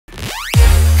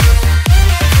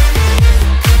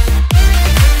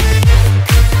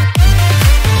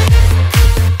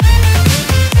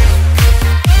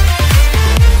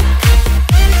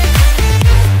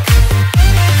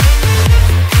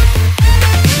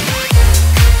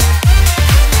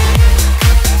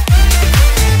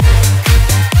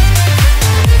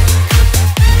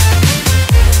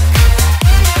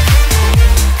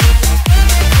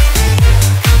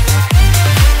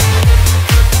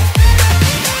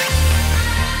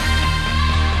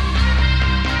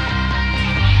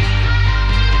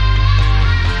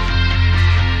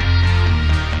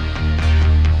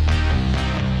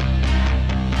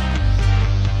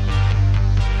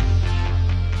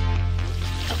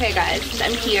Okay guys,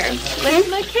 I'm here with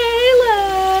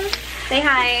Michaela. Say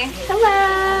hi.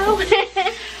 Hello.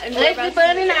 Let's be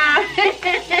funny now.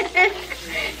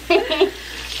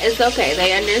 It's okay,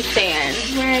 they understand.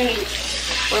 Right.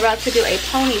 We're about to do a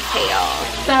ponytail.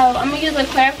 So I'm gonna use a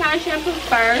clarifying shampoo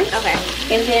first. Okay.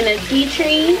 And then a tea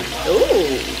tree.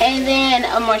 Ooh. And then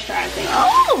a moisturizer.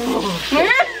 Oh.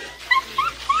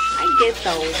 I get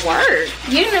the work.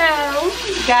 You know,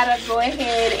 gotta go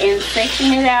ahead and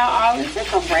section it out all into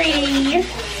free.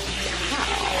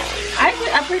 I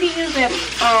pretty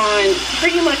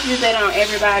much use it on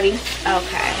everybody.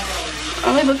 Okay.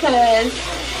 Only because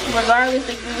regardless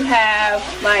if you have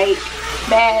like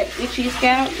bad itchy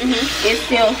scalp, it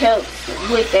still helps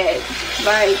with that,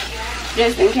 like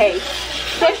just in case,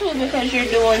 especially because you're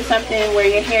doing something where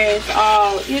your hair is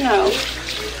all, you know,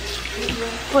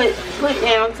 put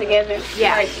down together,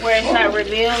 yeah, like where it's not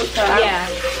revealed. So yeah,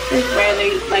 I just rather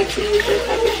like to use this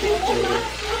type of shampoo.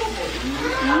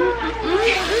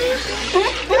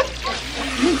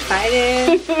 I'm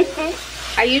excited.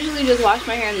 I usually just wash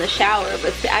my hair in the shower,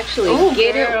 but to actually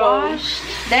get it washed,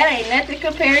 that ain't nothing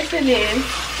compared to this.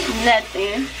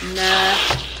 Nothing.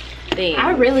 Nothing.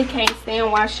 I really can't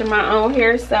stand washing my own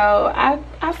hair, so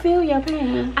I feel your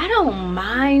pain. I don't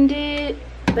mind it,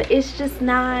 but it's just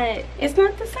not. It's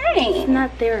not the same. It's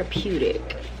not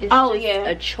therapeutic. It's just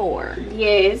a chore.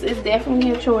 Yes, it's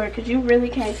definitely a chore because you really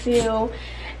can't feel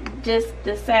just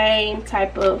the same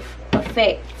type of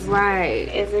effect, right,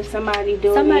 as if somebody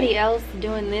else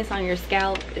doing this on your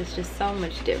scalp is just so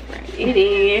much different. It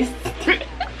is.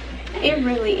 It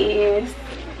really is.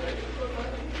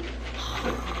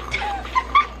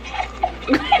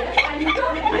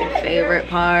 My favorite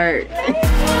part.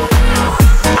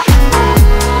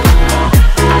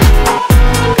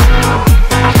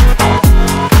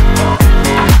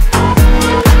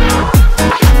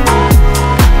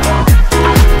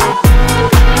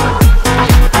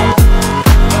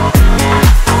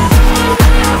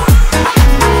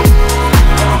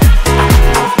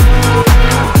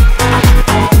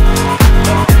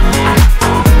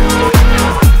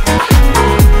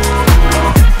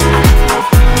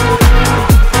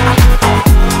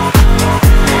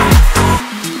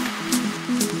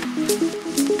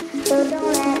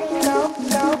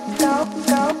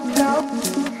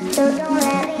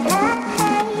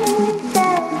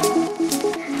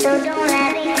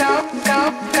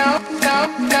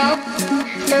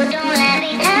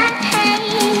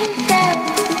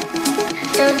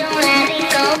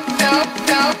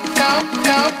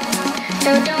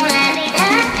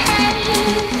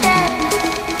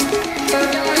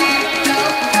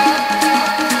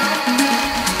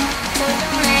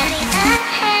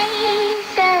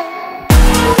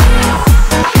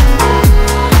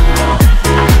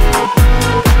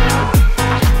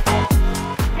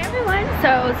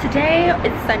 Today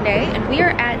is Sunday and we are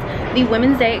at the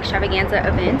Women's Day Extravaganza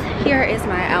event. Here is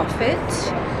my outfit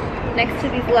next to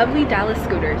these lovely Dallas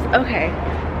scooters. Okay,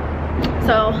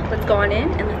 so let's go on in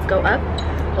and let's go up.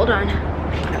 Hold on,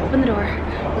 I open the door.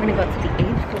 We're gonna go up to the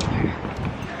 8th floor.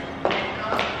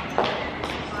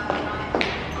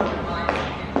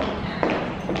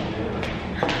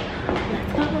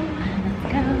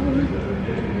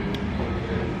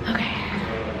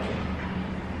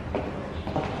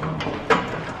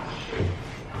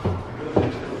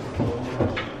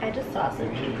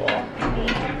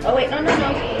 Oh wait, no,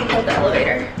 hold the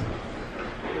elevator.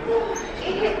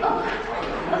 Hello.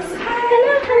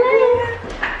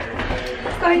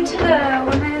 Going to the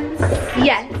women's?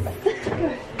 Yes.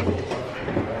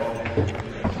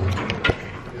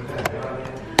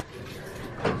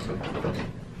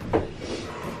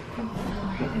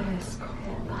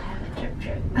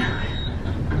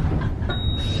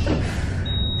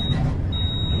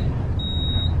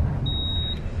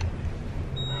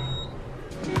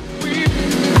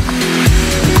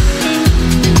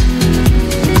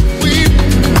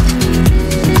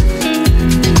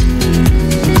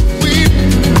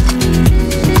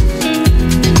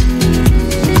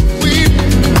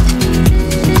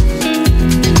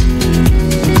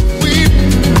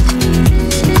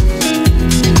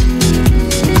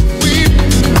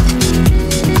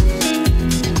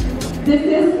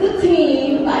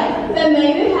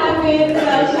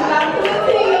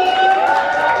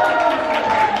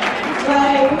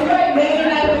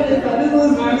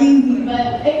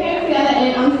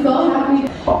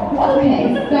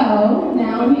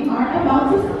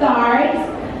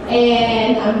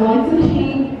 And I'm going to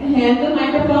hand the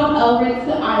microphone over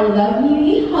to our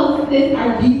lovely hostess,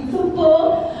 our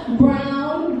beautiful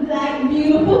brown, black,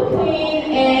 beautiful queen,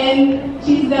 and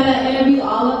she's gonna interview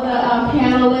all of the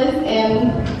panelists,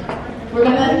 and we're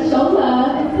gonna show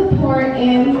love and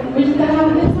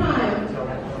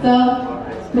So,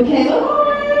 Michaela.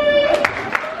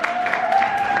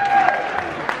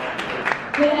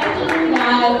 Good afternoon,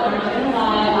 guys. I'm not gonna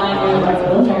lie, I am a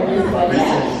little nervous, but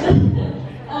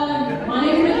yeah. My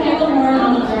name is Michaela Moore.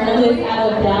 I'm a journalist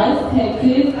out of Dallas,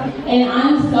 Texas, and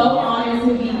I'm so honored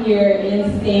to be here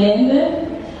and stand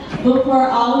before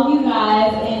all of you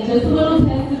guys. And just a little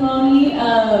testimony.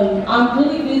 I'm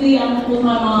really busy. I'm a full-time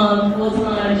mom,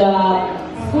 full-time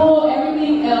job, school,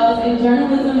 everything else, and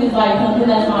journalism is like something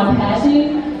that's my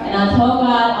passion. And I told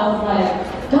God, I was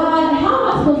like, God, how am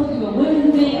I supposed to do a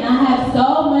women's event? And I have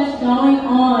so much going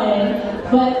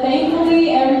on, but thankfully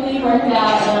everything worked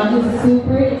out, and I'm just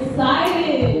super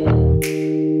excited.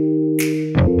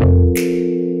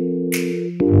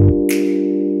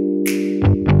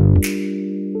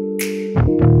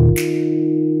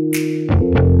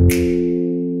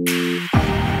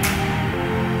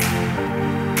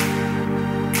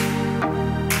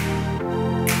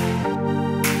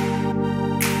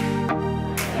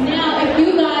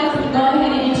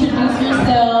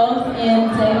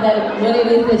 What it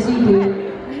is that you do.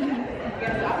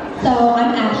 So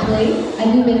I'm Ashley. I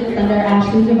do business under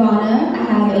Ashley Devonna. I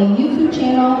have a YouTube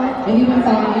channel. If you've been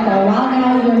following me for a while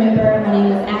now, you remember my name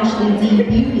was Ashley D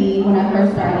Beauty when I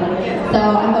first started. So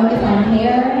I focus on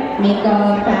hair,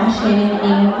 makeup, fashion,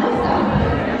 and lifestyle.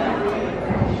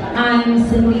 I'm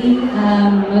Cindy.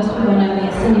 Most people know me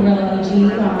as Cindy Real OG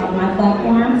on all my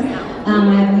platforms. I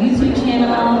have a YouTube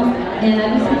channel, and I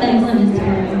do some things on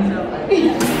Instagram.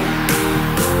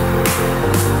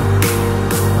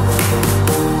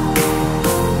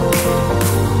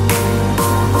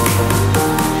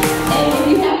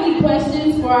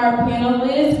 For our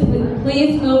panelists,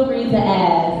 please feel free to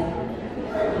ask.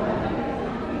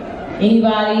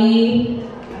 Anybody?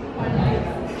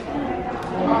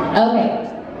 Okay.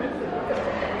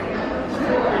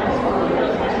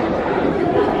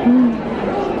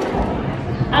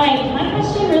 Alright, my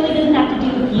question really doesn't have to do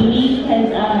with beauty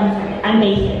because I'm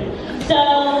basic. So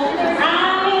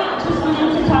I just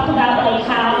wanted to talk about like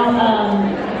how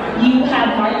you have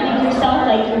marketed yourself,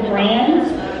 like your brands,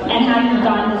 and how you've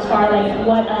gone this far. Like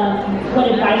what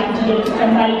advice would you give to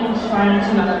somebody who's trying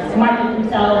to market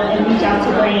themselves and reach out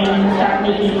to brands and start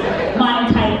making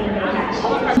monetizing their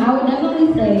passion? I would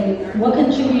definitely say what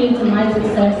contributed to my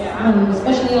success,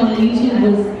 especially on YouTube,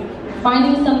 was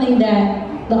finding something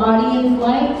that the audience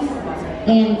likes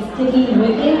and sticking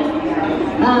with it.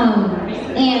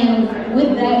 And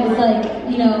with that, it's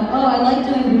like, you know, oh, I like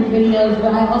doing group videos,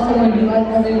 but I also want to do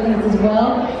other things as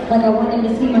well. Like I want them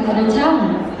to see my other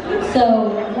talents. So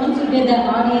once you get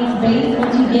that audience base,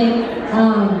 once you get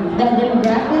that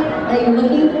demographic that you're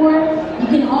looking for, you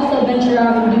can also venture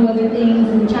out and do other things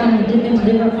and try to dip into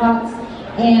different pots.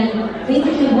 And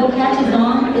basically what catches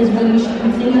on is what you should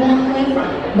continue on with,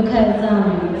 because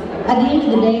at the end of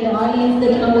the day, the audience,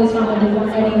 they can always find what they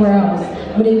want anywhere else.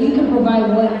 But if you can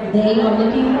provide what they are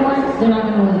looking for, they're not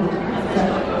going to leave.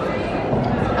 So.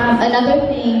 Another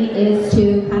thing is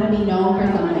to kind of be known for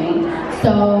something.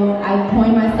 So I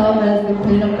coined myself as the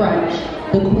queen of grunge,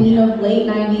 the queen of late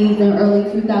 90s and early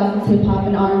 2000s hip hop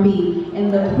and R&B,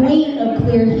 and the queen of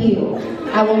clear heels.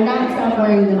 I will not stop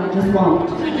wearing them, I just won't.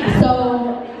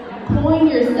 So coin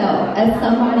yourself as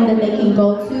somebody that they can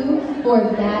go to for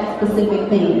that specific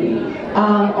thing.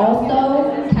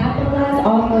 Also, capitalize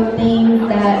off of things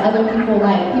that other people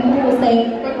like. People will say,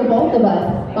 for both of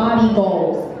us, body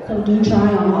goals. So do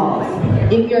try-on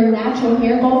hauls. If your natural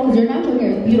hair goal, because your natural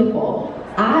hair is beautiful,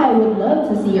 I would love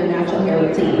to see your natural hair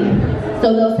routine.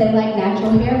 So they'll say like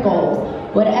natural hair goals.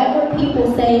 Whatever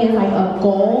people say is like a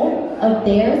goal of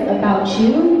theirs about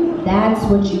you, that's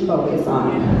what you focus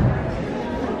on.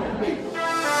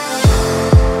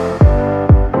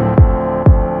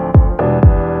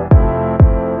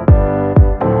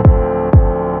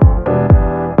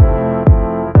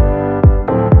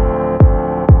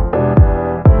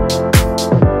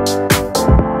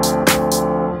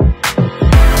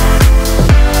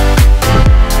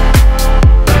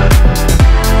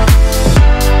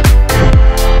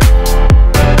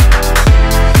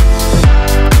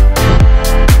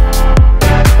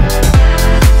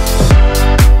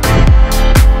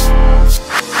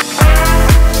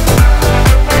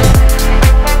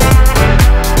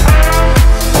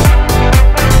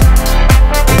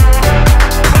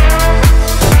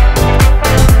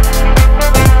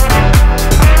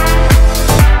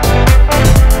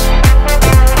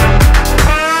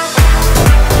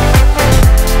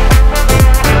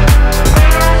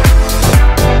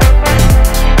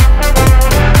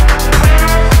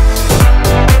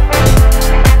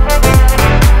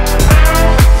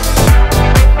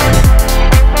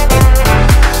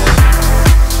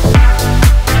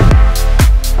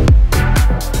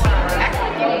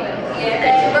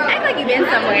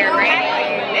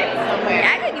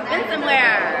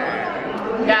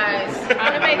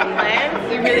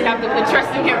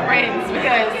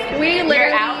 We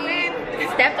literally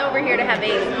stepped over here to have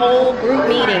a whole group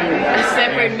meeting. A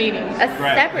separate meeting. A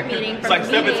separate meeting. It's like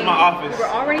step into my office. We're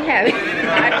already having to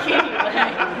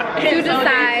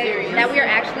decide that we are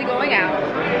actually going out.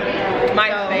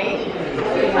 My fate.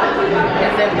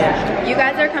 You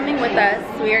guys are coming with us.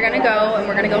 We are gonna go and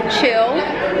we're gonna go chill.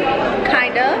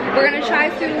 Kinda. We're gonna try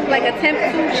to like attempt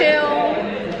to chill.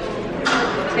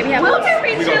 Maybe have We're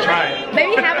gonna try it.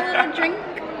 Maybe have a little drink.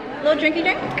 Little drinky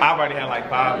drink? I've already had like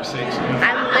 5 or 6.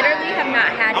 I literally have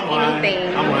not had anything.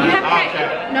 I'm lying. You haven't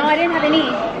had? No, I didn't have any.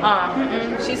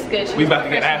 She's good. We about to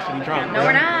get Ashley drunk. No,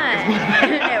 we're not.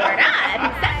 No, we're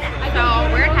not. So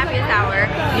we're at Happiest Hour.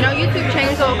 You know, YouTube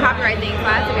changed the whole copyright thing, so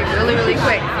I have to be really, really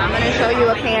quick. So I'm gonna show you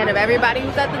a pan of everybody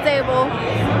who's at the table.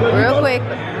 Real quick,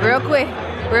 real quick,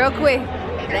 real quick.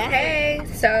 Okay,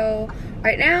 so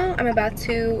right now I'm about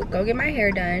to go get my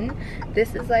hair done.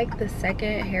 This is like the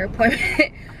second hair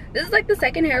appointment. This is like the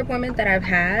second hair appointment that I've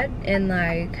had in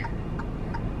like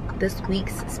this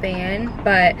week's span.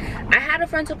 But I had a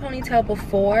frontal ponytail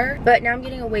before, but now I'm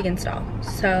getting a wig install.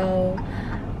 So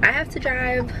I have to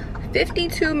drive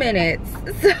 52 minutes.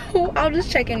 So I'll just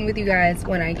check in with you guys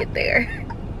when I get there.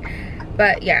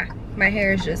 But yeah, my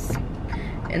hair is just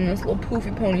in this little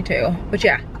poofy ponytail. But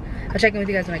yeah, I'll check in with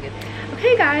you guys when I get there.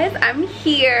 Okay guys, I'm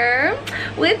here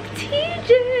with TJ.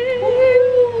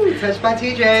 Ooh, touched by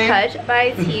TJ. Touched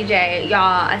by TJ.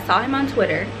 Y'all, I saw him on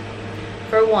Twitter,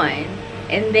 for one.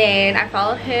 And then I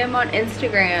followed him on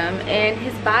Instagram, and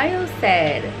his bio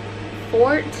said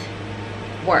Fort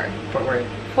Worth. Fort Worth.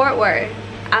 Fort Worth.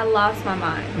 I lost my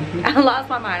mind. I lost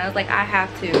my mind. I was like, I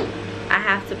have to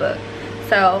book.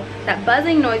 So that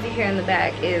buzzing noise you hear in the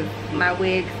back is my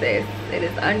wig, sis. It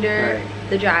is under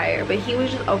the dryer. But he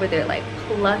was just over there like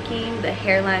plucking the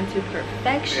hairline to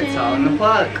perfection. It's all in the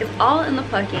pluck. It's all in the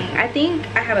plucking. I think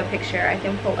I have a picture I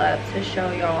can pull up to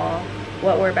show y'all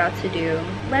what we're about to do.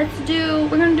 We're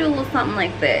gonna do a little something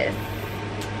like this.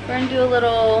 We're gonna do a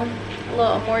little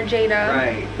more Jada.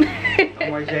 Right.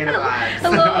 More Jada vibes. A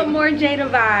little more Jada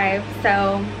vibe.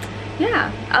 So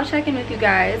yeah, I'll check in with you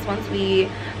guys once we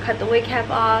cut the wig cap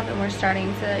off and we're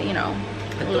starting to, you know,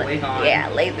 put the wig on. Yeah,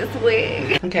 lay this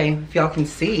wig. Okay, if y'all can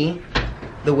see,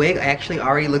 the wig actually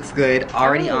already looks good,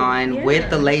 already on with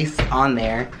the lace on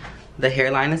there. The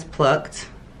hairline is plucked.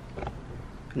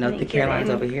 Note the hairline's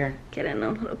over here. Get in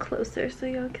a little closer so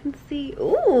y'all can see.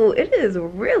 Ooh, it is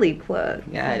really plucked.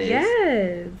 Yeah, it is.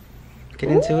 Yes.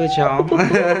 Get into it, y'all.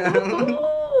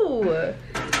 Ooh.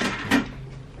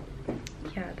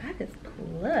 Yeah, that is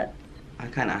plucked. I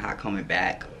kind of hot comb it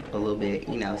back a little bit,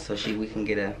 you know, so we can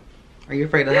get a... Are you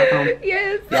afraid of hot comb?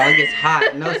 Yes. Y'all, it gets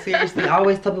hot. No, seriously, I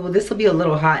always tell people this will be a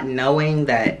little hot, knowing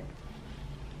that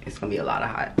it's gonna be a lot of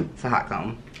hot. It's a hot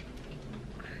comb.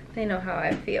 They know how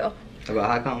I feel about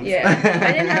hot combs. Yeah.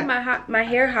 I didn't have my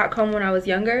hair hot comb when I was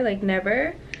younger, like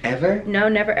never. Ever? No,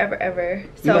 never, ever, ever.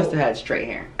 So you must have had straight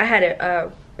hair. I had it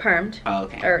permed. Oh,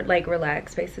 okay. Or like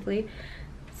relaxed, basically.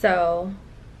 So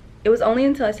it was only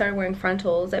until I started wearing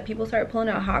frontals that people started pulling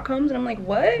out hot combs, and I'm like,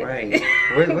 what? Right.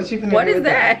 What you gonna what do is with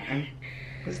that?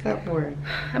 What's that for?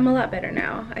 I'm a lot better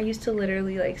now. I used to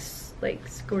literally like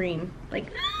scream,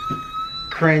 like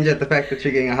cringe at the fact that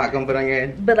you're getting a hot comb put on your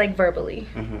head. But like verbally,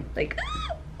 like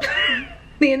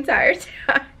the entire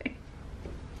time.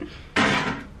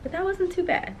 But that wasn't too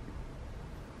bad.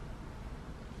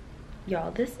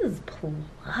 Y'all, this is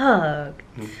plugged.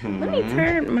 Let me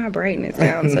turn my brightness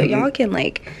down so y'all can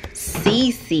like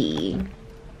see.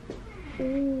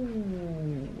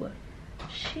 Ooh,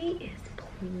 she is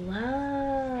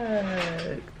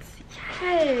plugged.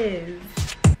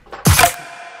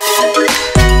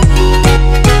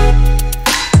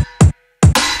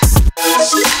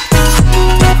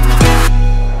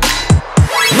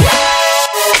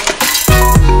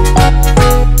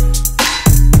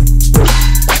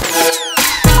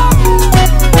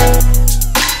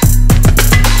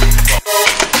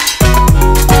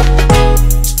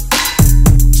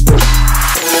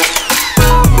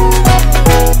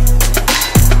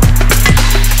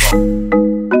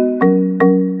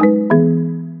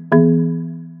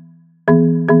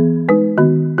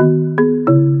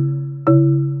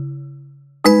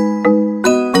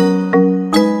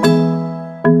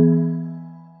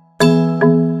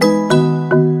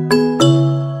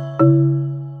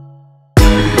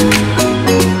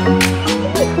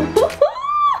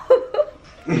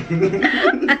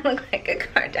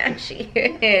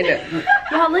 Yes.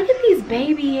 Y'all, look at these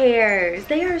baby hairs.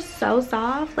 They are so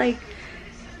soft. Like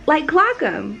clock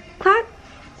them. Clock.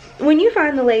 When you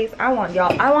find the lace, I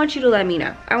want you to let me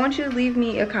know. I want you to leave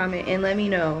me a comment and let me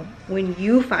know when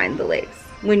you find the lace.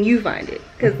 When you find it.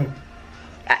 Because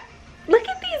look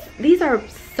at these. These are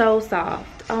So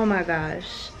soft. Oh my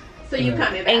gosh. So you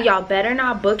coming back? And y'all better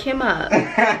not book him up.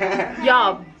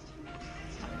 Y'all.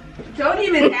 Don't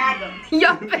even tag him.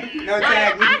 Y'all. No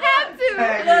tag. I have to.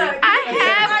 Look, I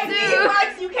have these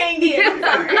likes you can't get. I'm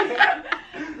sorry.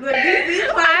 Look, these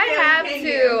I have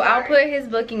to. I'll put his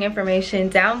booking information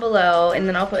down below, and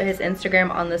then I'll put his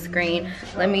Instagram on the screen.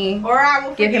 Let me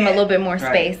give him a little bit more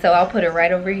space, so I'll put it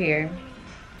right over here.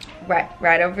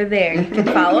 Right over there. You can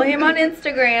follow him on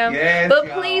Instagram. Yes, but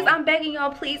please, I'm begging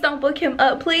y'all, please don't book him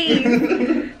up,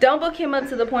 please. Don't book him up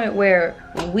to the point where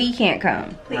we can't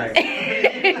come. Right.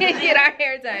 Get our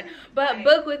hair done. But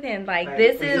book with him. Like, right.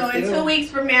 This is... So in 2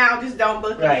 weeks from now, just don't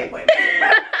book any appointment.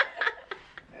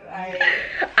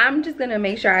 I'm just gonna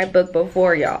make sure I book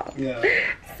before y'all. Yeah.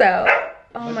 So,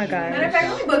 oh my god. Matter of fact,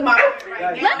 let me book my appointment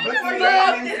right now.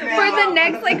 Let me just book for the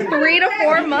next like 3 to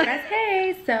 4 months.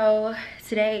 Okay, so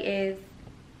today is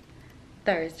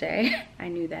Thursday. I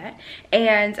knew that.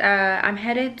 And I'm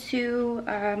headed to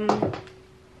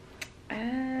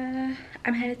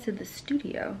the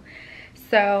studio.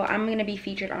 So I'm gonna be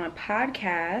featured on a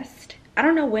podcast. I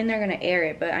don't know when they're gonna air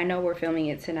it, but I know we're filming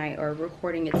it tonight or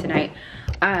recording it tonight.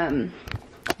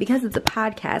 Because it's a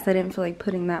podcast, I didn't feel like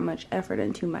putting that much effort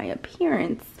into my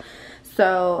appearance.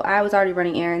 So I was already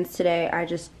running errands today. I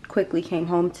just quickly came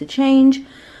home to change.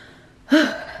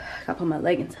 Gotta put my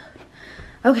leggings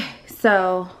on. Okay,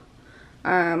 so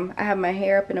I have my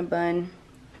hair up in a bun,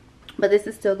 but this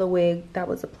is still the wig that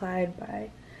was applied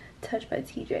by Touched by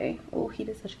TJ. Oh, he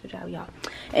did such a good job, y'all.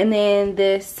 And then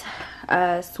this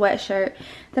sweatshirt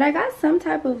that I got some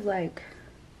type of like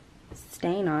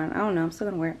stain on. I don't know, I'm still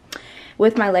gonna wear it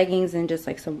with my leggings and just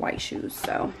like some white shoes.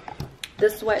 So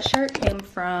this sweatshirt came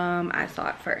from I Saw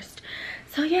It First.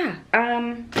 So yeah,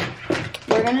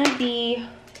 we're gonna be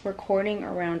recording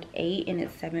around 8 and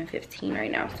it's 7:15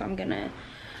 right now, so I'm gonna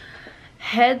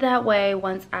head that way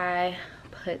once I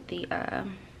put the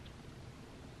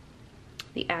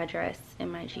address in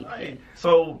my GPS. Right.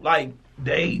 So like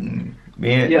dating,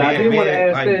 man. Yeah, I didn't want to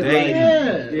ask like that.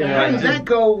 dating. Yeah. How does that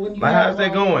go when you? Like, how's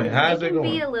that going? How's it that going? It can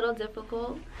going? be a little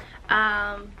difficult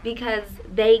because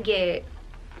they get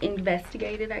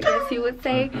investigated, I guess you would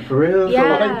say. For real?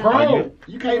 Yeah. So they probe.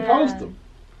 You can't post them.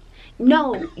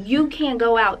 No, you can't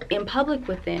go out in public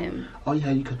with them. Oh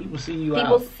yeah, because people see you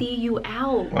People out. see you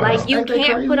out. Wow. Like, you Ain't that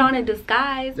can't crazy? put on a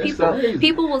disguise. That's crazy.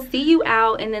 People will see you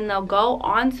out, and then they'll go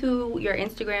onto your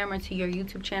Instagram or to your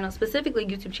YouTube channel, specifically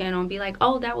YouTube channel, and be like,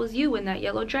 oh, that was you in that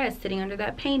yellow dress sitting under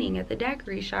that painting at the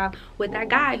daiquiri shop with that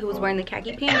guy who was wearing the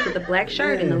khaki pants with the black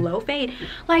shirt and the low fade.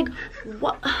 Like,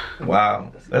 what?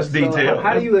 Wow, that's So, detailed.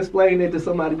 how do you explain it to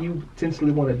somebody you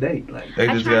potentially want to date? Like, They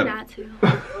I just try got. not to.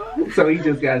 so he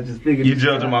just got to just figure. You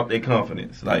judge them off their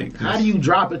confidence, like. How do you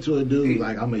drop it to a dude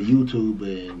like I'm a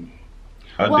YouTuber and?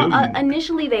 Well,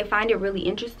 initially they find it really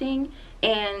interesting,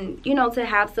 and you know, to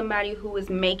have somebody who is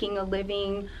making a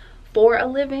living for a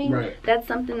living, right. That's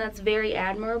something that's very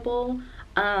admirable.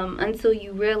 Until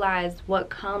you realize what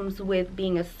comes with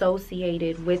being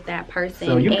associated with that person.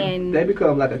 So and they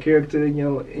become like a character in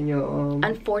your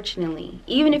unfortunately,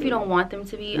 even if you don't want them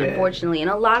to be, unfortunately,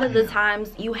 and a lot of the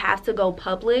times you have to go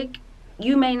public.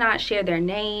 You may not share their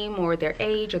name or their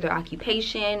age or their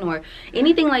occupation or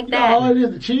anything like that. All it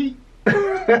is to cheat.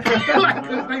 Like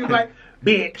this thing's like,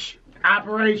 bitch,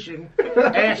 operation,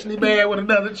 Ashley bad with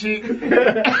another chick.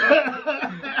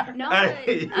 No,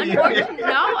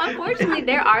 unfortunately,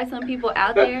 there are some people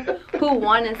out there who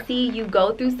want to see you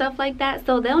go through stuff like that,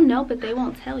 so they'll know, but they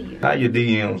won't tell you. How your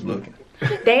DMs looking?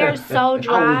 They are so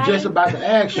dry. I was just about to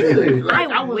ask you. Like,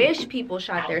 I wish people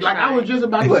shot their like, shot. I was just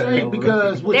about to say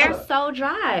because they're so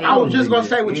dry. I was just gonna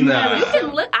say what you have. You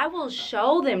can look. I will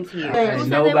show them to you. Who said they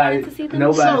nobody wanted to see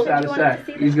them? shot a shot.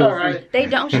 He's gonna see. They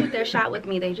don't shoot their shot with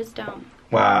me. They just don't.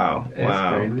 Wow. That's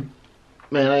Wow. crazy.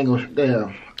 Man, I ain't gonna.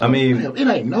 Damn. I mean, Damn, it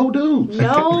ain't no dudes.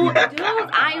 No dudes.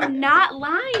 I am not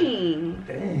lying.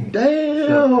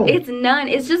 Damn. It's none.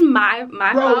 It's just my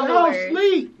Bro, y'all followers.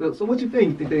 sleep. So what you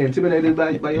think? Think they intimidated by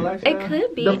your lifestyle? It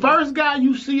could be. The first guy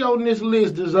you see on this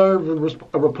list deserves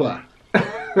a reply.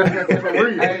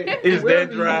 is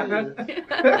that dry?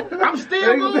 I'm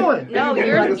still going. No,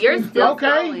 you're still okay.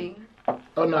 scrolling.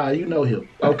 Oh nah, you know him.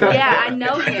 Okay. Yeah, I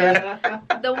know him.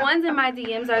 The ones in my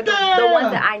DMs are the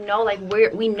ones that I know. Like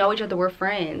we know each other. We're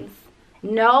friends.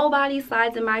 Nobody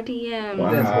slides in my DMs.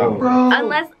 Wow. Bro.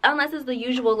 Unless it's the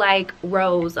usual like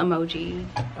rose emoji.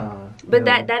 But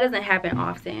that doesn't happen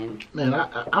often. Man,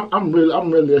 I'm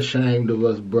really ashamed of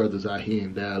us brothers out here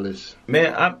in Dallas.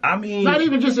 Man, I mean, not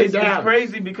even just in it's Dallas.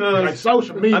 crazy because like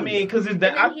social media. I mean, because it's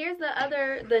that. And here's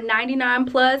the 99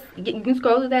 plus. You can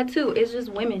scroll through that too. It's just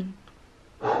women.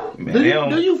 Man,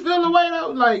 Do you feel the way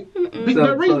though? Like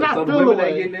the reason I so the feel the women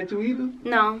ain't way. getting at you either?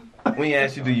 No. When you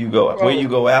ask you, do you go out? Where you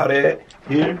go out at?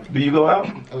 Here? Do you go out?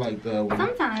 I like that one.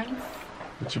 Sometimes.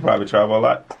 But you probably travel a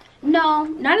lot. No,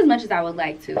 not as much as I would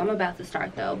like to. I'm about to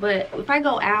start though. But if I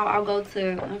go out, I'll go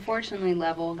to, unfortunately,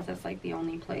 Level, because that's like the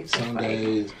only place.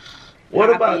 Sundays. What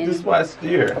about this spot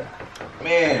here?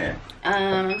 Man.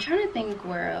 I'm trying to think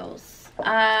where else.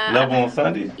 Level on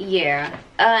Sundays? Yeah.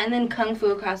 And then Kung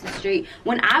Fu across the street.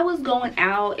 When I was going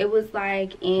out, it was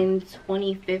like in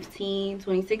 2015,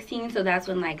 2016. So that's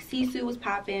when like Sisu was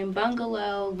popping,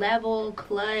 Bungalow, Level,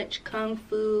 Clutch, Kung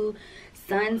Fu,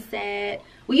 Sunset.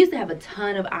 We used to have a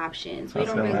ton of options. We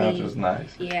don't really. Was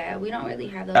nice. Yeah, we don't really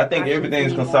have those. I think options everything's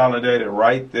anymore. consolidated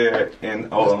right there in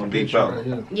Deep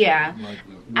Ellum. Yeah,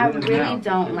 I really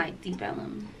don't like Deep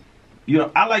Ellum. You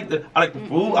know, I like the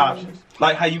food options.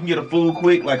 Like how you can get a food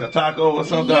quick, like a taco or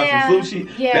something, some sushi.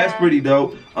 Yeah. That's pretty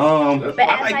dope. But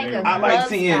I like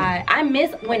seeing. Spot. I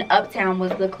miss when Uptown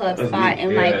was the club spot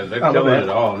and like. They're killing it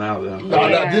all now. Though.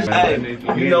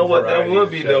 Yeah. You know what? That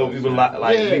would be dope. People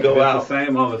like we go out. The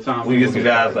same all the time. We get some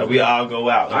guys like we all go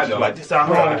out. I just like this our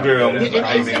home girl. And we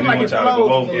want y'all to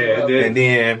go over. And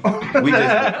then we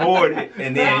just record it.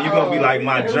 And then you're gonna be like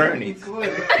my journeys.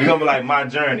 You're gonna be like my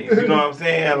journeys. You know what I'm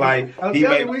saying? Like he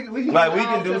made, like we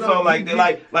can do something like that.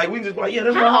 Like we just like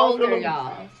that's my How home old girl. are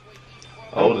y'all?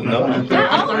 Old enough.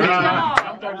 How old are y'all?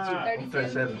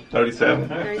 37. 37.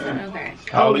 37. Okay.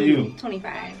 How old are you?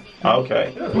 25.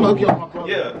 Okay.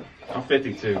 Yeah. I'm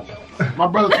 52. My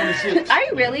brother 26. Are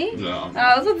you really? No. Oh,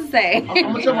 I was about to say. I'm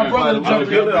gonna tell my brother to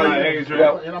jump in my age,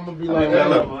 right? and I'm gonna be like,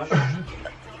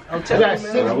 I'm telling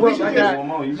you, I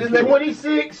got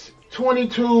 26,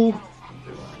 22.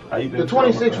 The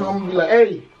 26 one, I'm gonna be like,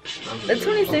 hey. The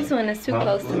 26 one is too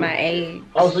close to my age.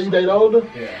 Oh, so you date older?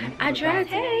 Yeah. I tried.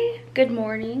 Hey, good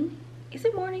morning. Is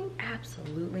it morning?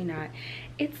 Absolutely not.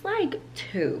 It's like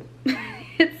 2.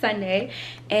 It's Sunday,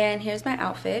 and here's my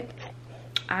outfit.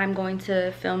 I'm going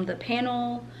to film the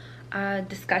panel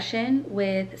discussion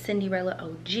with Cinderella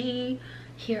OG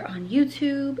here on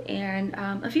YouTube and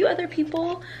a few other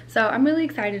people. So I'm really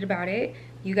excited about it.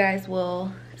 You guys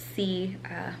will see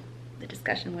the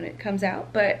discussion when it comes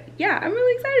out, but yeah, I'm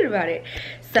really excited about it.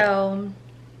 So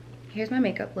here's my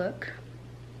makeup look.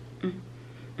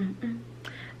 I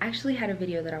actually had a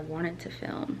video that I wanted to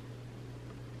film.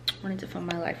 I wanted to film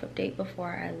my life update before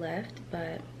I left,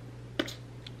 but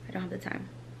I don't have the time.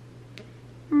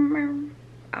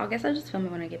 I guess I'll just film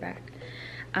it when I get back.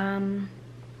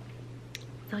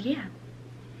 So yeah,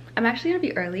 I'm actually gonna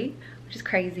be early, which is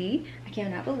crazy. I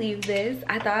cannot believe this.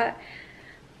 I thought,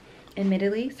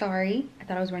 admittedly, sorry, I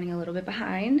thought I was running a little bit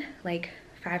behind, like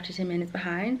 5 to 10 minutes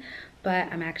behind, but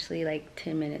I'm actually like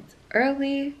 10 minutes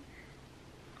early.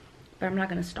 But I'm not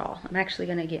gonna stall. I'm actually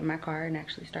gonna get in my car and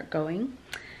actually start going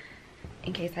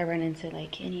in case I run into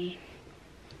like any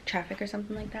traffic or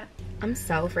something like that. I'm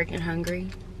so freaking hungry.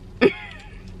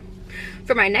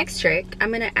 For my next trick,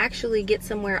 I'm gonna actually get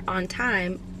somewhere on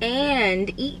time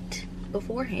and eat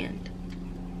beforehand.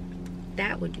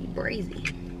 That would be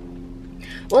brazy.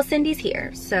 Well, Cindy's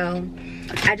here, so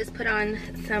I just put on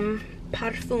some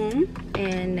parfum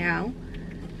and now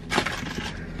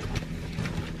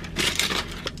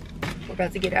we're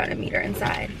about to get out and meet her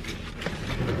inside.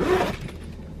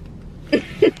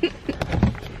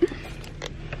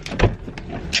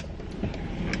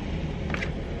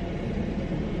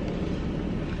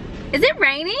 Is it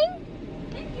raining?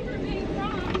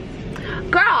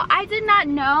 Girl, I did not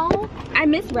know. I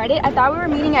misread it. I thought we were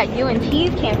meeting at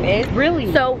UNT's campus.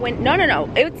 Really? So when, no,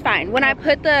 it's fine. When I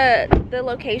put the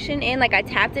location in, like I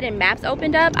tapped it and maps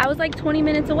opened up, I was like 20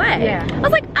 minutes away. Yeah. I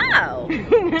was like, oh.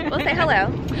 We'll say hello.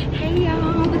 Hey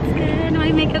y'all, what's good?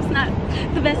 My makeup's not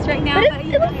the best right now. But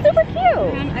it looks super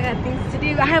cute. I got things to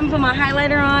do. I haven't put my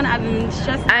highlighter on. I've been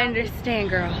stressed. I understand,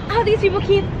 girl. All these people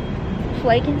keep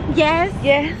flaking. Yes.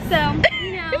 Yes. So,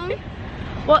 you know.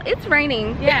 Well, it's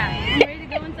raining. Yeah. I'm ready to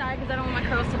go inside because I don't want my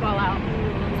curls to fall out.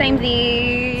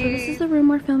 Samesies. So this is the room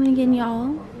we're filming in,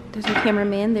 y'all. There's a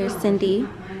cameraman, there's Cindy,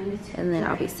 and then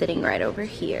I'll be sitting right over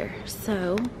here.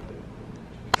 So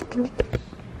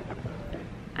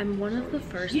I'm one of the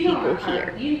first people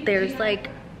here. There's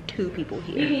like 2 people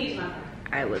here.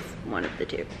 I was one of the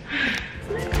 2.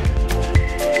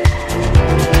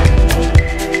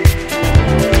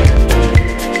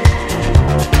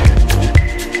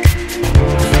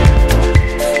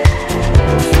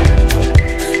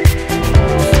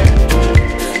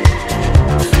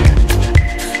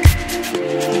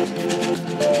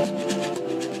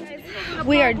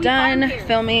 We are done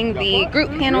filming the group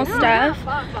panel stuff.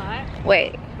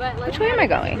 Wait, which way am I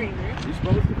going?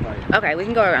 Okay, we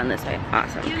can go around this way.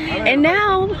 Awesome. And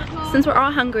now, since we're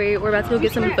all hungry, we're about to go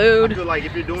get some food.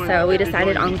 So we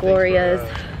decided on Gloria's.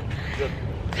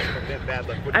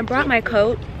 I brought my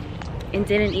coat and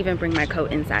didn't even bring my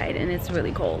coat inside, and it's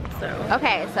really cold, so.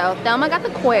 Okay, so Thelma got the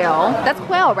quail. That's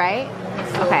quail, right?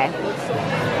 Okay.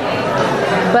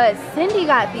 But Cindy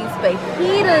got these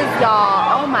fajitas,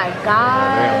 y'all. Oh my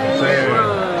gosh.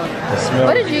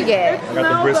 What did you get? I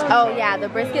got the brisket. Oh yeah, the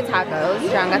brisket tacos.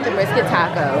 John got the brisket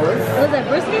tacos. Was that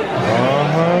brisket?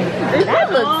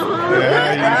 That looks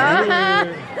Yeah,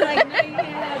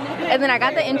 And then I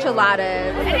got the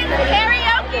enchiladas. And it's a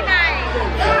karaoke night.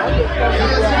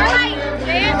 We're like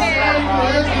jamming.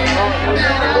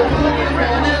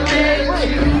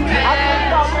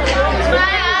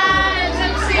 My eyes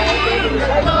have seen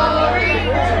glory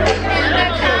in the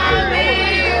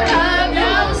coming of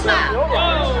your smile.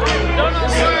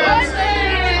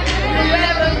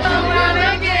 Never come round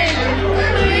again.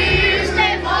 Please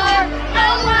stay for a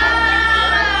while.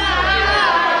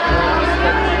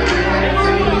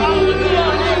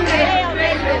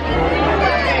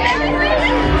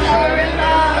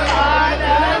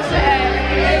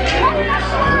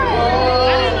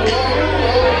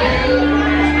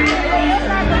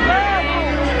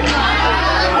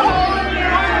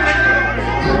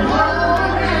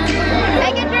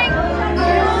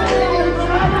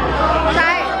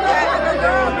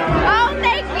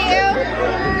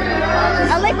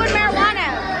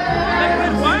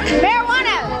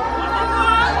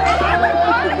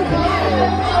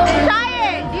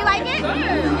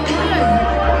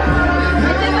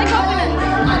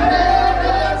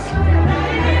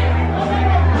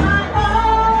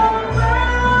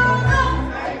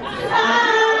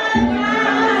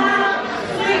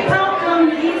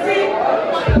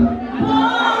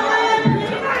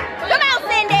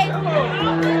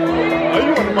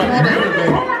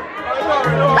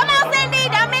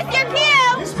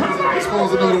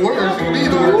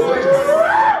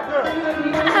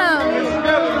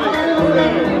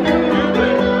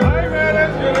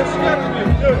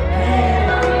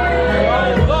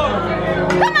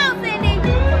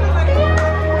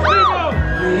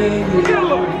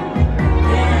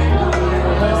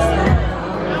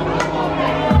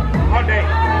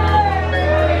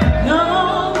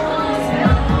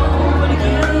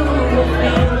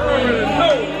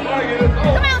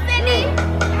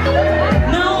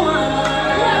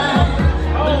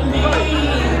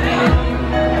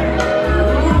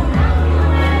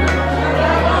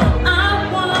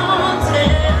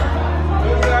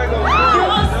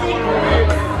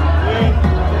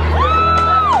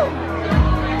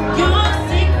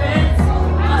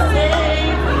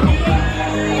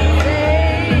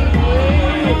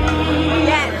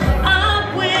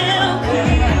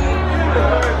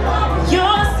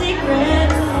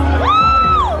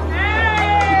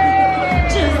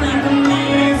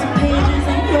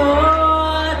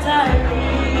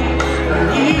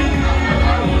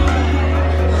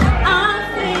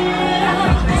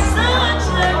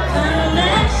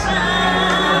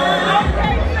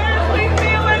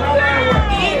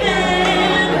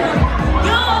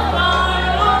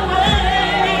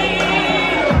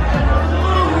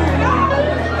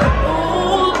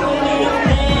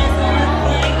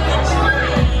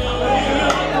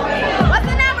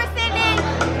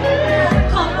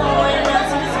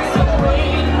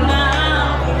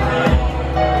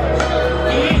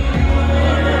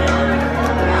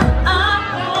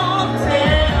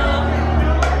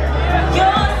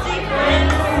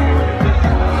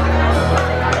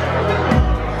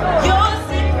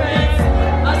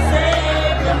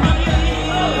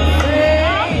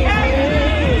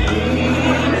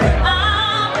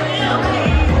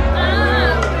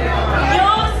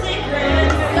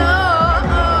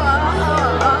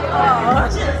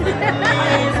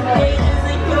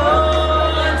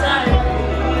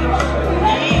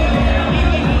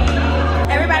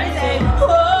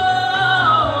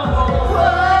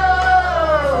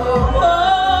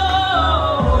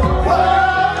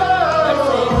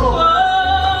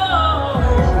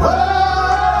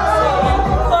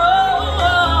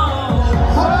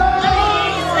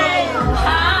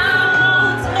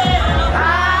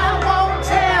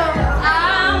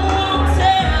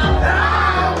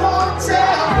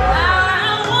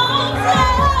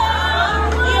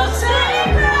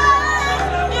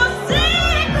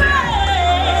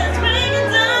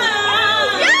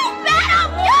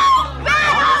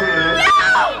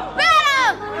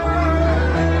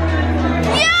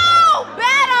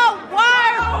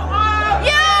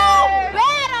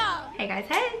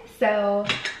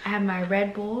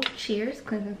 Red Bull. Cheers.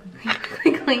 Clink, clink,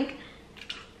 clink, clink, clink.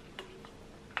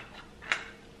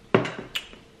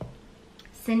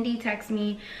 Cindy texted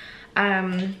me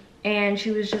and she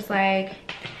was just like,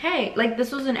 hey, like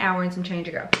this was an hour and some change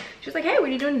ago. She was like, hey, what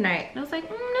are you doing tonight? And I was like,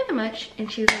 nothing much.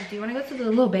 And she was like, do you want to go to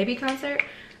the Lil Baby concert?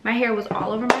 My hair was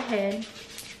all over my head.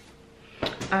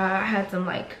 I had some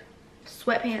like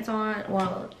sweatpants on,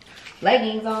 well,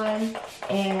 leggings on,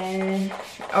 and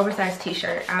oversized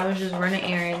t-shirt. I was just running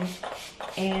errands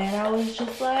and I was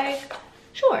just like,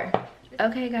 sure.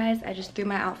 Okay guys, I just threw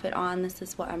my outfit on. This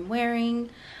is what I'm wearing.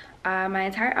 My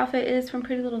entire outfit is from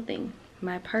Pretty Little Thing,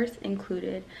 my purse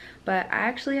included, but I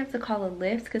actually have to call a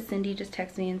Lyft because Cindy just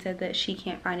texted me and said that she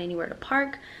can't find anywhere to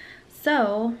park.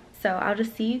 So I'll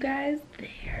just see you guys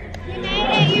there. We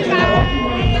made it, you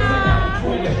guys.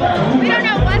 We don't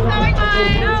know what's going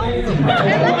on.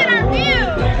 And look at our view.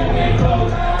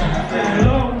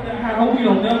 I hope we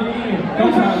don't never end.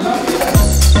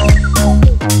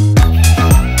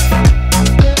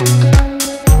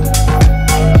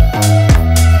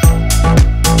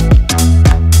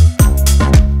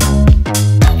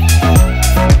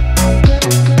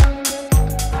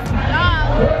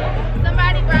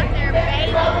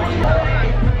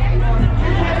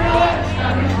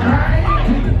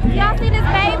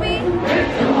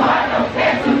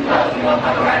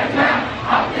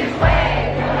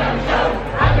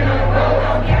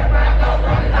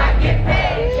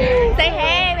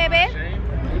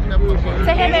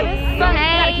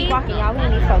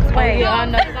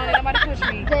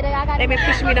 They've been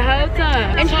pushing me the whole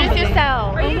time. Introduce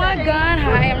yourself. Oh my God,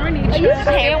 hi, I'm Renitra.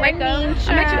 Hey, wake up.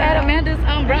 I met you at Amanda's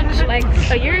brunch like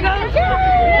a year ago.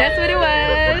 That's what it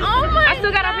was. Oh my I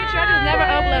still got our picture. I just never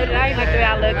uploaded. I ain't like the way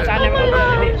I look because I never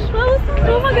uploaded it.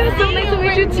 Oh my God, it's so nice to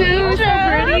meet you too. So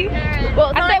pretty. Well,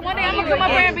 I said one day I'm gonna come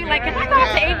over here and be like, can I go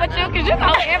out to eat with you? Because you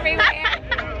go everywhere.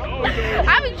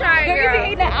 I be trying, girl. You be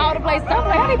eating that all the place. So I'm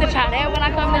like, I need to try that when I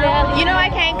come to Dallas. You know I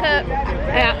can't cook.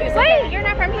 Yeah, wait, you're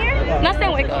not from here? Not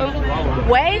saying Waco.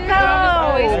 Waco.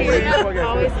 Always here.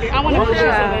 Always here. I want to push you so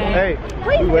bad. Hey,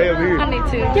 we way over here. I need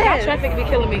to. Yes. Traffic be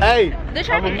killing me. Hey. The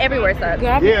traffic everywhere sucks.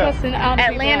 Girl, I be cussing out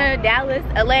Atlanta, Dallas,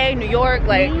 LA, New York,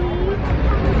 like.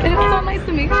 It's so nice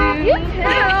to meet you. You too.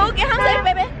 Get home safe,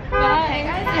 baby. Bye. Hey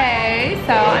guys, hey.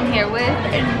 So I'm here with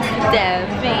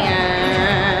Devonna.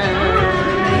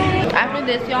 After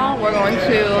this, y'all, we're going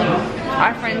to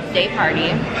our friend's day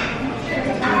party.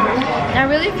 And I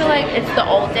really feel like it's the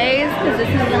old days because this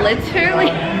is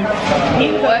literally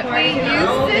what we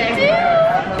used to do.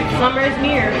 Summer is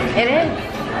near. It is.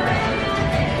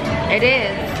 It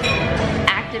is.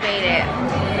 Activate it.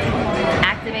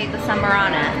 Activate the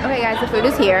summerana. Okay guys, the food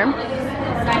is here.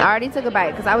 I already took a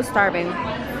bite because I was starving.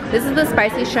 This is the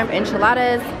spicy shrimp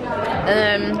enchiladas.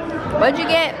 What'd you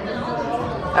get?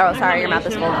 Oh, sorry, your mouth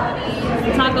is full.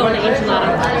 Taco and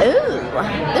enchilada.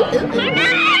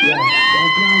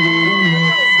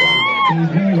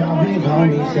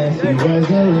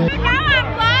 Now I'm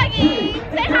vlogging.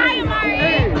 Say hi,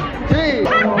 Amari.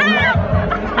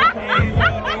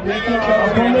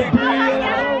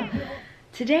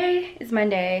 Today is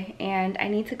Monday and I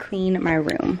need to clean my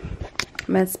room.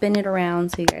 I'm gonna spin it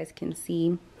around so you guys can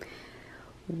see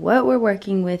what we're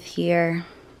working with here.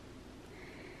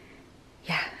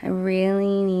 Yeah, I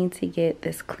really need to get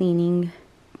this cleaning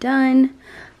done.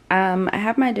 I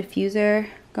have my diffuser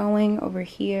going over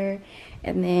here,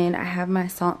 and then I have my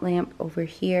salt lamp over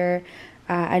here.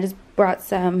 I just brought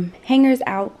some hangers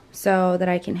out so that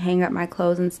I can hang up my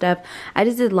clothes and stuff. I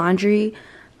just did laundry.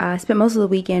 I spent most of the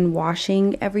weekend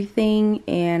washing everything,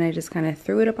 and I just kind of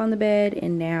threw it up on the bed,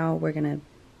 and now we're gonna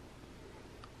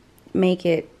make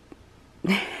it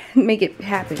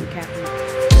happen.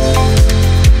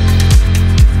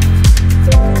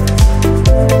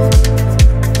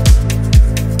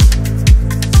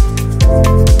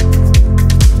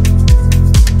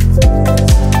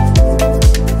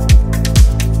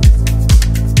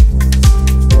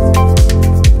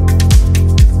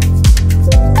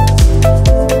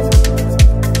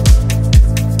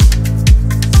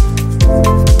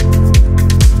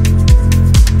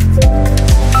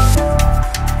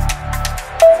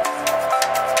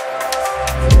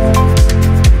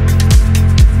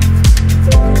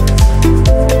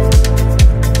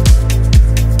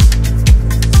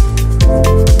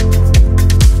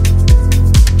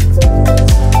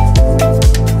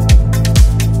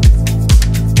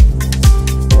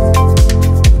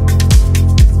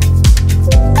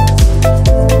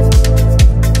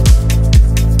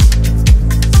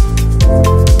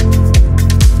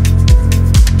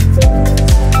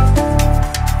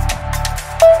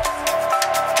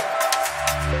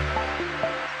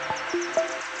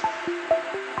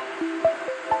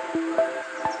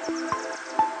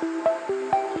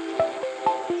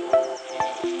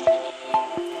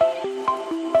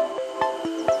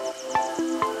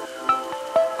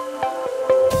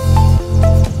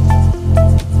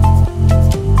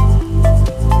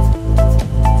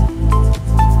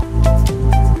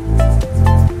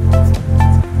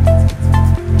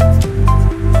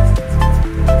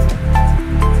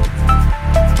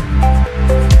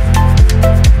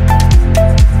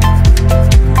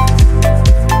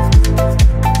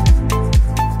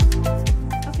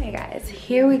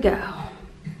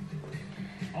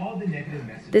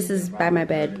 This is by my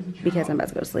bed because I'm about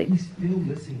to go to sleep. He's still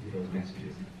listening to those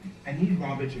messages. I need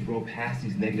Robert to grow past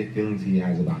these negative feelings he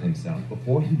has about himself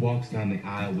before he walks down the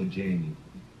aisle with Jamie.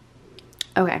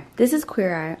 Okay, this is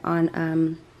Queer Eye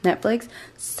on Netflix.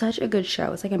 Such a good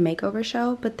show. It's like a makeover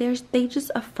show, but they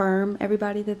just affirm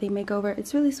everybody that they make over.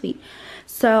 It's really sweet.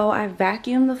 So I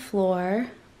vacuumed the floor.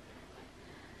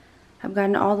 I've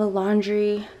gotten all the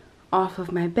laundry off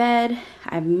of my bed.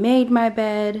 I've made my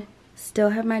bed. Still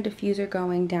have my diffuser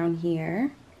going down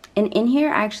here. And in here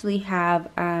I actually have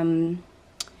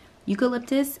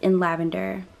eucalyptus and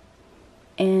lavender.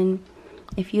 And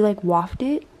if you like waft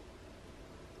it,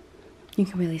 you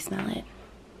can really smell it.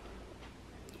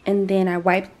 And then I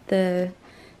wiped the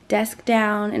desk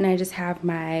down and I just have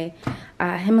my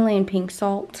Himalayan pink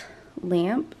salt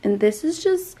lamp. And this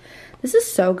is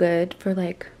so good for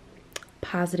like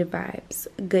positive vibes,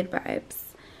 good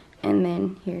vibes. And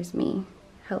then here's me.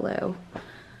 Hello.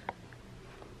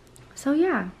 So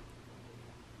yeah.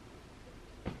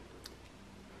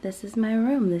 This is my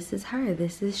room. This is her.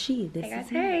 This is she. This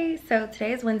is me. Hey, so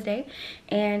today is Wednesday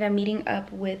and I'm meeting up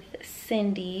with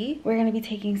Cindy. We're gonna be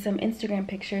taking some Instagram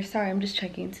pictures. Sorry, I'm just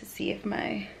checking to see if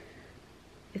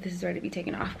this is ready to be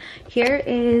taken off. Here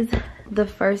is the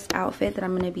first outfit that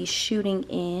I'm gonna be shooting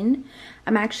in.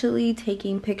 I'm actually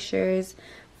taking pictures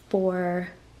for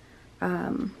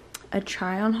a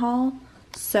try-on haul.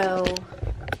 So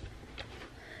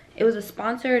it was a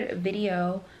sponsored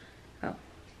video. Oh,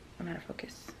 I'm out of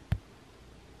focus.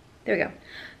 There we go.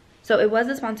 So it was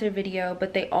a sponsored video,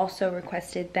 but they also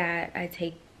requested that I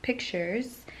take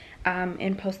pictures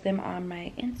and post them on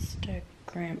my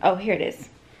Instagram. Oh, here it is.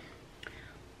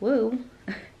 Woo.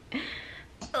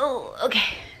 Oh,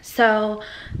 okay. So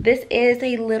this is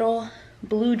a little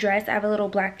blue dress. I have a little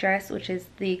black dress, which is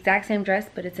the exact same dress,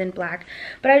 but it's in black.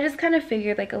 But I just kind of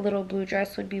figured like a little blue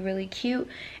dress would be really cute.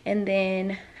 And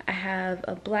then I have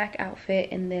a black outfit,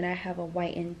 and then I have a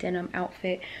white and denim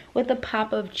outfit with a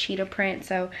pop of cheetah print.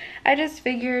 So I just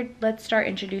figured let's start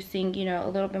introducing, you know, a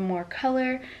little bit more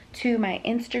color to my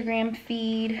Instagram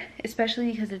feed,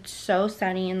 especially because it's so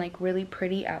sunny and like really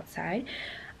pretty outside.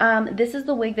 This is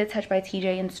the wig that Touched by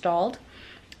TJ installed,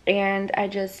 and I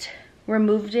just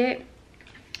removed it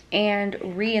and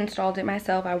reinstalled it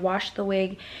myself. I washed the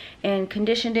wig and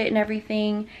conditioned it and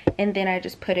everything, and then I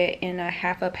just put it in a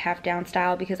half up, half down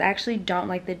style because I actually don't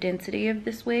like the density of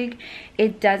this wig.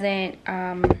 It doesn't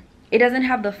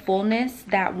have the fullness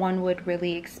that one would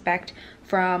really expect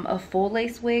from a full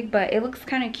lace wig, but it looks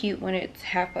kind of cute when it's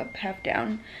half up, half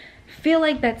down. I feel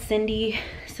like that's Cindy,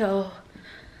 so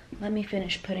let me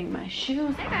finish putting my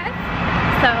shoes on.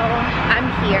 So I'm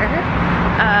here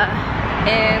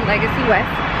in Legacy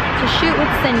West to shoot with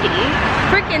Cindy.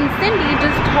 Freaking Cindy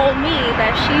just told me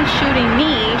that she's shooting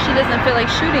me. She doesn't feel like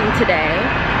shooting today,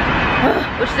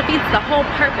 which defeats the whole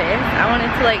purpose. I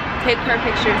wanted to like take her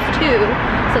pictures too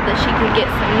so that she could get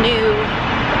some new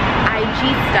IG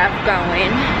stuff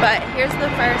going. But here's the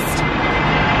first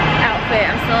outfit.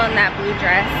 I'm still in that blue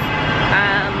dress.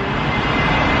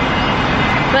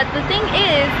 But the thing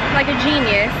is, like a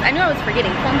genius, I knew I was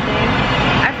forgetting something.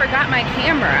 I forgot my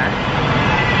camera.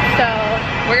 So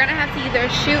we're gonna have to either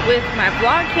shoot with my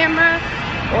vlog camera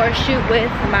or shoot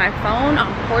with my phone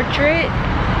on portrait.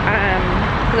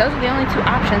 Those are the only two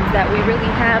options that we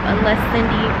really have unless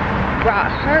Cindy brought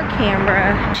her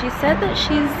camera. She said that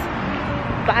she's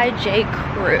by J.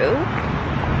 Crew.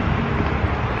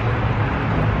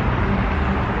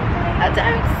 I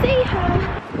don't see her.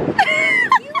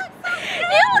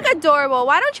 You look adorable.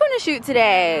 Why don't you want to shoot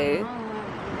today?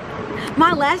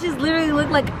 My lashes literally look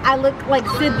like I look like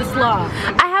Sid the Sloth.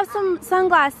 I have some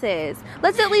sunglasses.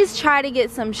 Let's at least try to get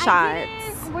some shots.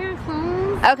 Wear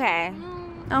clothes. Okay.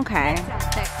 Okay.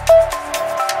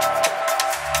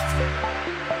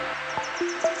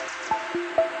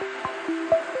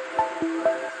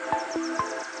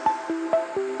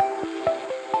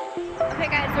 Okay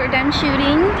guys, we're done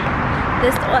shooting.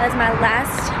 This was my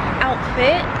last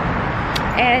outfit.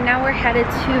 And now we're headed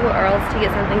to Earl's to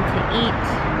get something to eat.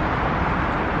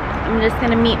 I'm just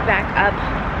gonna meet back up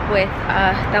with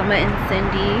Thelma and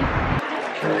Cindy.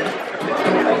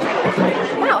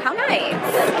 Wow, how nice.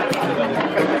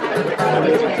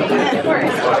 Of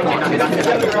course.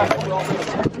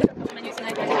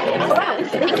 Wow,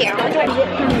 thank you.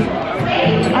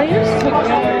 Are you so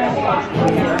good?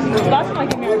 Last time I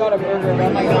came here, I got a burger, but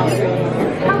I'm like,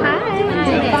 Hi.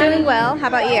 Doing well. How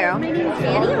about you? My name is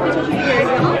Danny. I'm a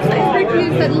I heard you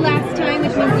said last time,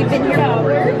 which means you've been here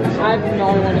before. I'm the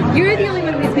only one. You're the only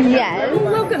one who's been here. Yes.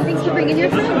 Welcome. Thanks for bringing your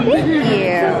friends. Thank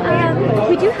you. So,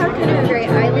 we do have kind of a very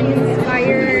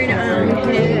island-inspired, kind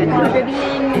of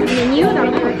Caribbean menu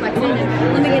that'll be reflected in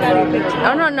Let me get out of your picture.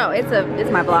 Oh no, it's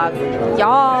my vlog.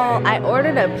 Y'all, I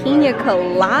ordered a pina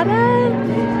colada.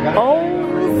 Oh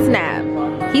snap.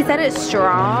 He said it's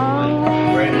strong.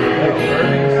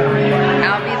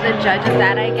 I'll be the judge of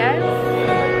that, I guess.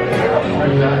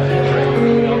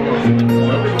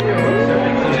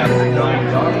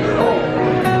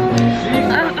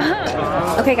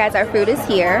 Okay guys, our food is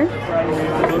here.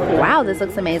 Wow, this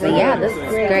looks amazing. Yeah, this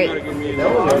is great.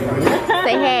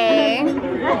 Say hey.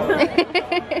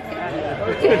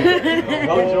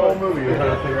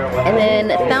 And then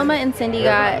Thelma and Cindy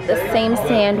got the same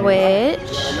sandwich.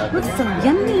 Looks so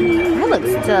yummy. That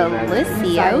looks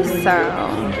delicioso.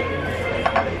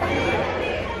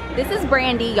 This is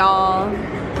Brandy, y'all.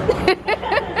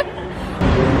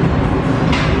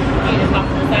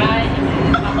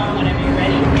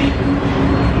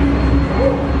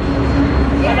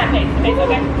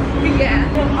 Okay? Yeah.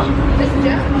 Just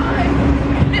jump on.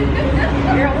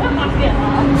 Girl, what am I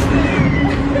feeling?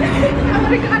 I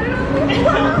would have got it on the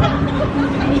floor.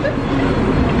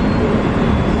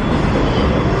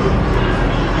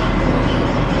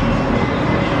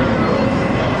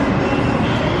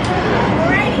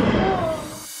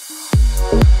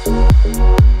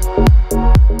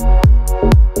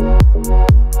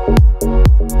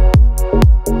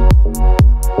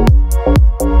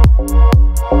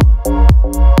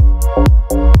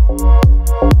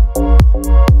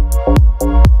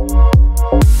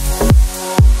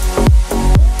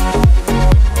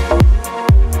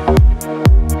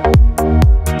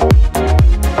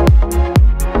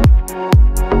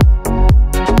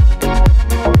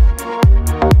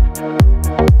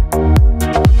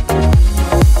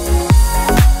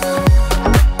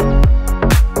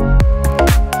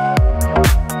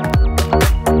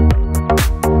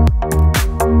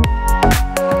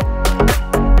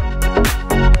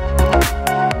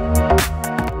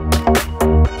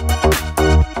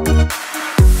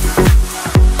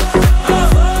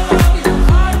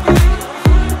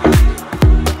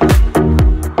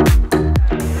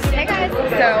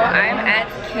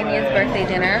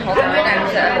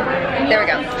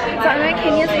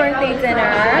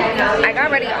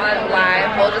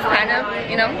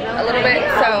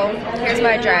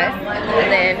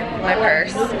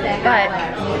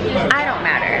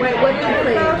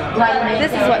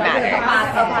 This is what matters.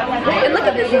 And look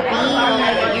at this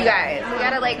bee, you guys. You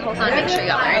gotta like hold on, make sure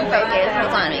y'all are in focus.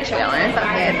 Hold on, make sure y'all are in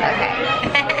focus. Okay.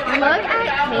 Look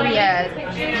at Kenya's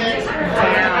beat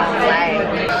down. Like,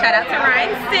 shout out to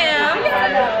Ryan Sims.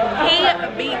 He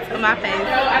beats my face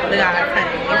with God's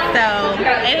honey. So,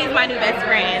 and he's my new best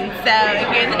friend. So if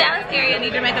you're in the Dallas area,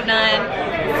 need your makeup done,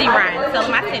 see Ryan. Tell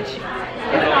him I sent you.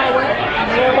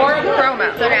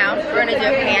 Promo. So now we're gonna do a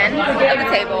pan of the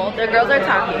table. The girls are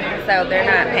talking, so they're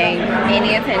not paying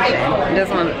any attention. This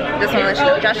one,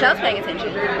 Joshelle's paying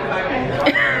attention.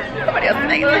 Nobody else is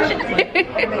paying attention.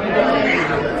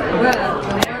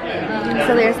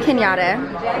 So there's Kenyatta,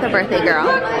 the birthday girl.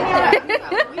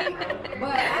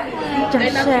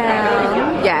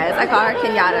 Joshelle. Yes, I call her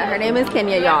Kenyatta. Her name is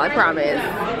Kenya, y'all, I promise.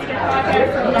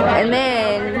 And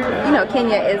then, you know,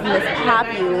 Kenya is Miss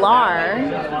Popular.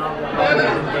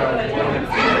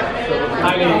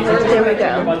 There we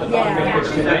go.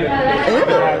 Yeah.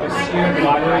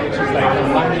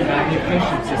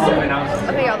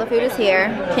 Okay, y'all, the food is here.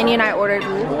 Kenya and I ordered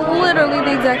literally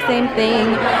the exact same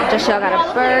thing. Joshelle got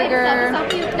a burger.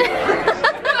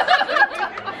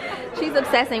 She's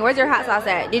obsessing. Where's your hot sauce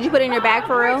at? Did you put it in your bag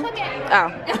for real? Oh,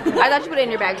 I thought you put it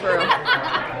in your bag for real.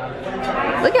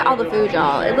 Look at all the food,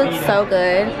 y'all. It looks so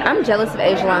good. I'm jealous of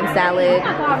Asian salad.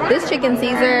 This chicken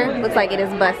Caesar looks like it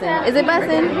is bussin'. Is it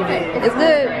bussin'? It's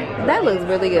good. That looks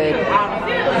really good.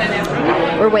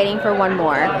 We're waiting for one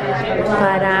more.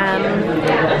 But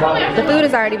the food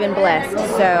has already been blessed,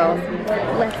 so.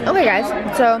 Okay guys,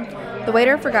 so the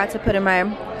waiter forgot to put in my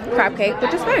crab cake,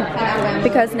 which is fine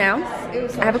because now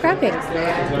I have a crab cake.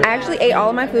 I actually ate all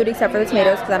of my food except for the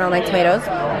tomatoes because I don't like tomatoes.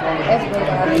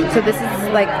 So this is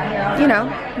like, you know,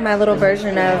 my little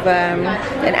version of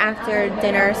an after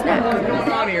dinner snack.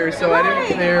 It's on here, so I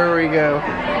didn't. There we go.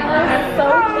 So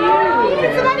cute.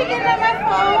 Did somebody get on my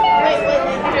phone? Wait.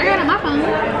 You're getting on my phone.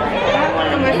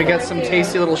 We got some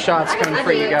tasty little shots coming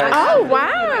for you guys. Oh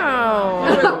wow.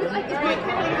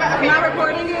 Am I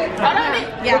recording it?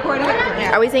 Yeah, recording it.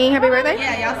 Yeah. Are we singing happy birthday?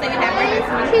 Yeah, y'all singing happy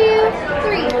birthday. 2,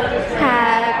 3.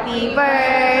 Happy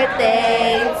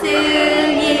birthday to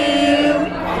you.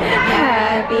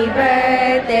 Happy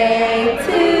birthday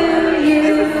to you.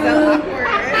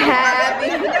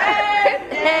 Happy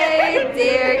birthday,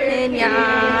 dear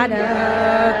Kenyatta.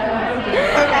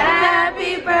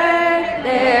 Happy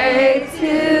birthday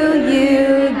to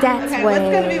you. That's okay, what's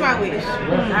gonna be my wish?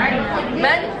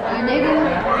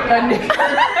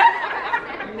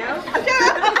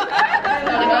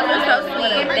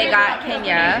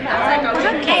 Kenya.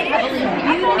 Cupcake.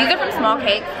 These are from Small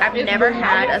Cakes. I've never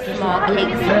had a Small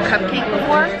Cakes cupcake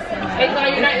before.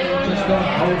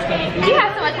 You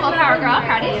have so much willpower, girl. I'm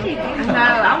proud of you. No,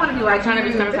 I want to be like trying to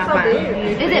be summertime fine.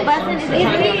 Is it busting? Is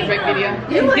it video?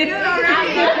 You look good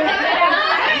already.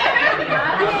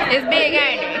 It's big,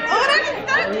 ain't it? Oh, that is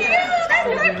so cute. That's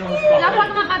so cute. Y'all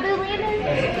talking about my boo Landon?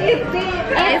 It's big.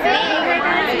 It's big.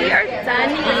 We are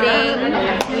done eating.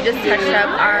 We just touched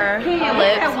up our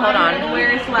lips. Hold on.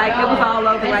 Where it's like, it was all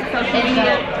over like social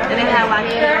media. And it had like,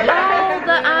 oh,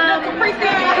 the Capri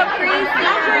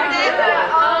Sun.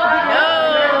 No.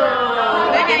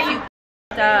 They get you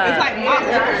it's like malt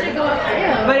liquor.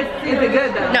 But is it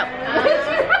good though? No.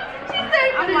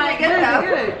 I'm like, it's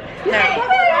good. No.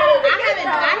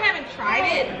 I haven't tried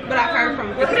it, but I've heard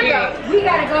from experience. We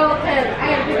gotta go because I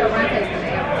gotta pick up my taste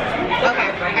today. Okay,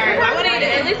 alright. Well, I want to get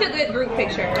at least a good group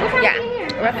picture. Yeah,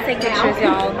 we're about to take pictures,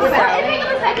 y'all. So,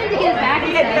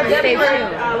 stay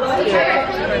tuned.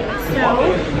 So,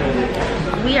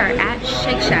 we are at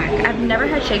Shake Shack. I've never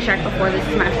had Shake Shack before. This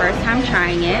is my first time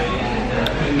trying it.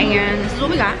 And this is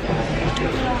what we got.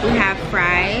 We have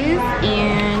fries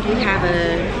and we have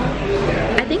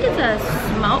I think it's a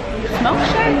smoke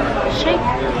shake.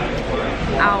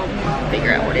 I'll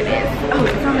figure out what it is. Oh,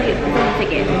 it's on the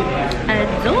ticket.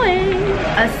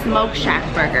 A smoke shack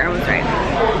burger, I was right.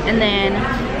 And then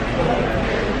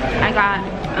I got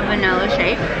a vanilla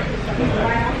shake.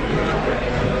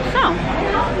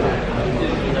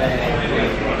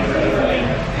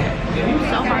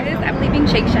 So hard. I'm leaving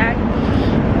Shake Shack.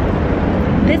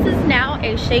 This is now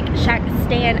a Shake Shack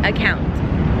stan account.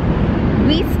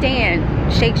 We stan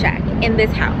Shake Shack in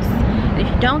this house. If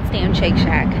you don't stan Shake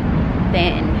Shack,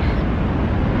 then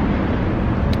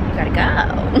you gotta go.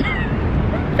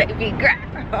 Baby girl.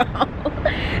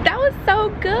 That was so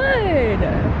good.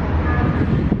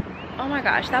 Oh my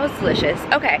gosh, that was delicious.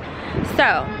 Okay,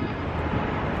 so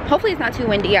hopefully it's not too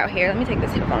windy out here. Let me take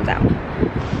this headphones out.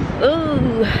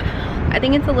 Ooh, I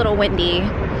think it's a little windy.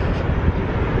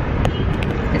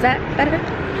 Is that better?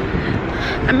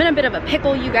 I'm in a bit of a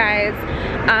pickle, you guys.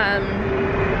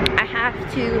 I have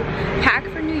to pack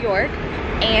for New York,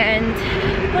 and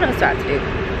what else do I have to do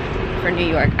for New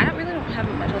York? I really don't have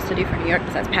much else to do for New York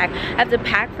besides pack. I have to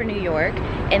pack for New York,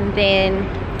 and then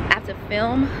I have to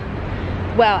film.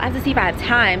 Well, I have to see if I have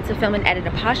time to film and edit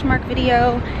a Poshmark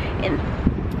video, and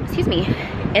excuse me,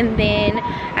 and then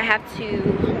I have to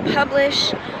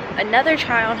publish another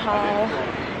try-on haul,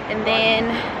 and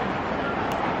then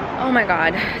oh my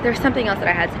god, there's something else that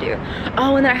I had to do.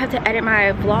 Oh, and then I have to edit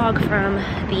my vlog from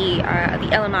the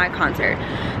LMI concert.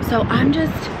 So I'm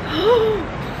just,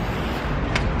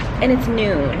 and it's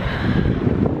noon.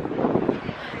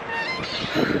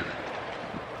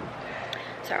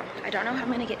 So I don't know how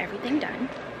I'm gonna get everything done.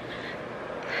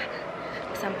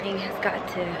 Something's got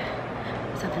to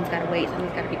wait,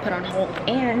 something's gotta be put on hold.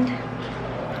 And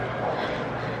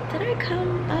did I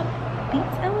come up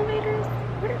these elevators?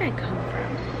 Where did I come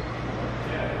from?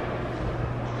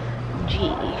 G.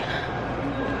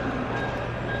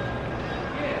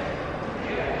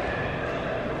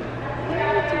 Where did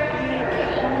I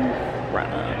come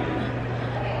from?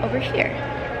 Over here.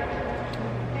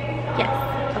 Yes.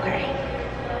 Okay.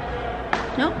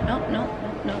 Nope.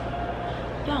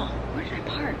 Y'all, where did I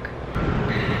park?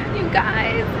 You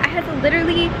guys, I had to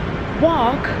literally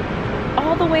walk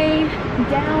all the way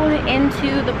down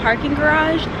into the parking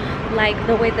garage. Like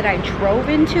the way that I drove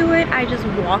into it, I just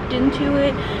walked into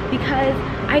it because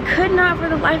I could not for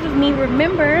the life of me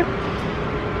remember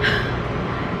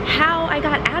how I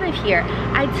got out of here.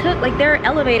 I took, like, there are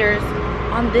elevators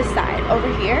on this side over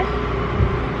here,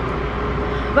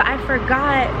 but I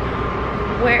forgot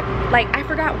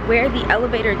where the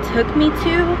elevator took me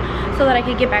to so that I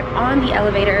could get back on the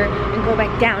elevator and go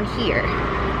back down here.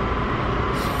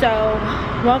 So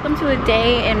welcome to a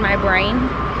day in my brain.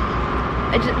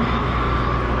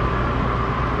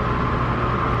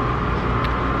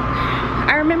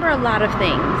 I remember a lot of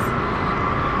things.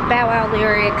 Bow Wow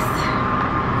lyrics,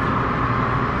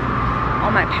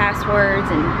 all my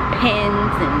passwords and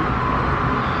pins, and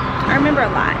I remember a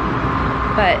lot.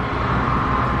 But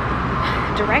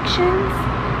directions,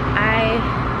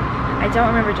 I don't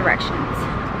remember directions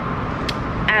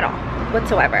at all,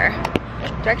 whatsoever.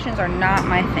 Directions are not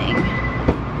my thing.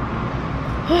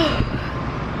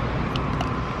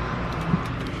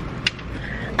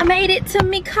 I made it to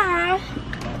me car.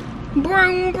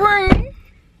 Broom, broom.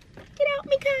 Get out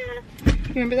me car.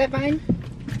 You remember that Vine?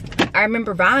 I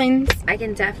remember Vines. I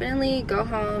can definitely go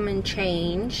home and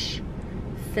change,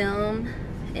 film,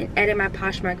 and edit my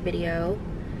Poshmark video,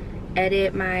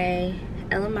 edit my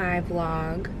LMI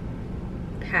vlog,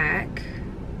 pack.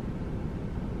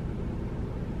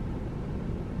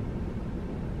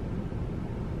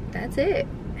 That's it.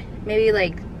 Maybe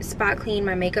like spot clean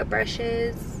my makeup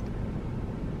brushes.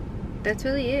 That's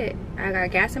really it. I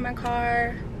got gas in my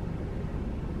car.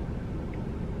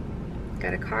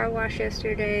 Got a car wash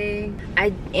yesterday.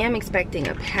 I am expecting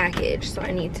a package, so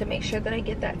I need to make sure that I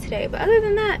get that today. But other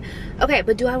than that, okay,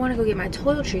 but do I want to go get my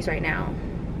toiletries right now?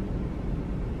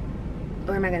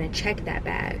 Or am I gonna check that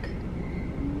bag?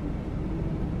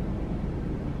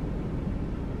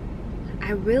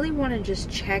 I really want to just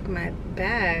check my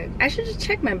bag. I should just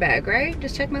check my bag, right?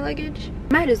 Just check my luggage.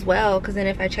 Might as well, because then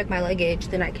if I check my luggage,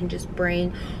 then I can just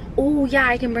bring, oh yeah,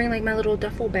 I can bring like my little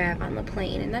duffel bag on the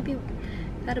plane, and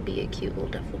that'll be a cute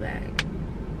little duffel bag.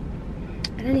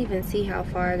 I didn't even see how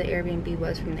far the Airbnb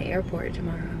was from the airport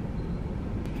tomorrow.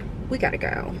 We gotta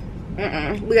go.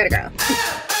 We gotta go.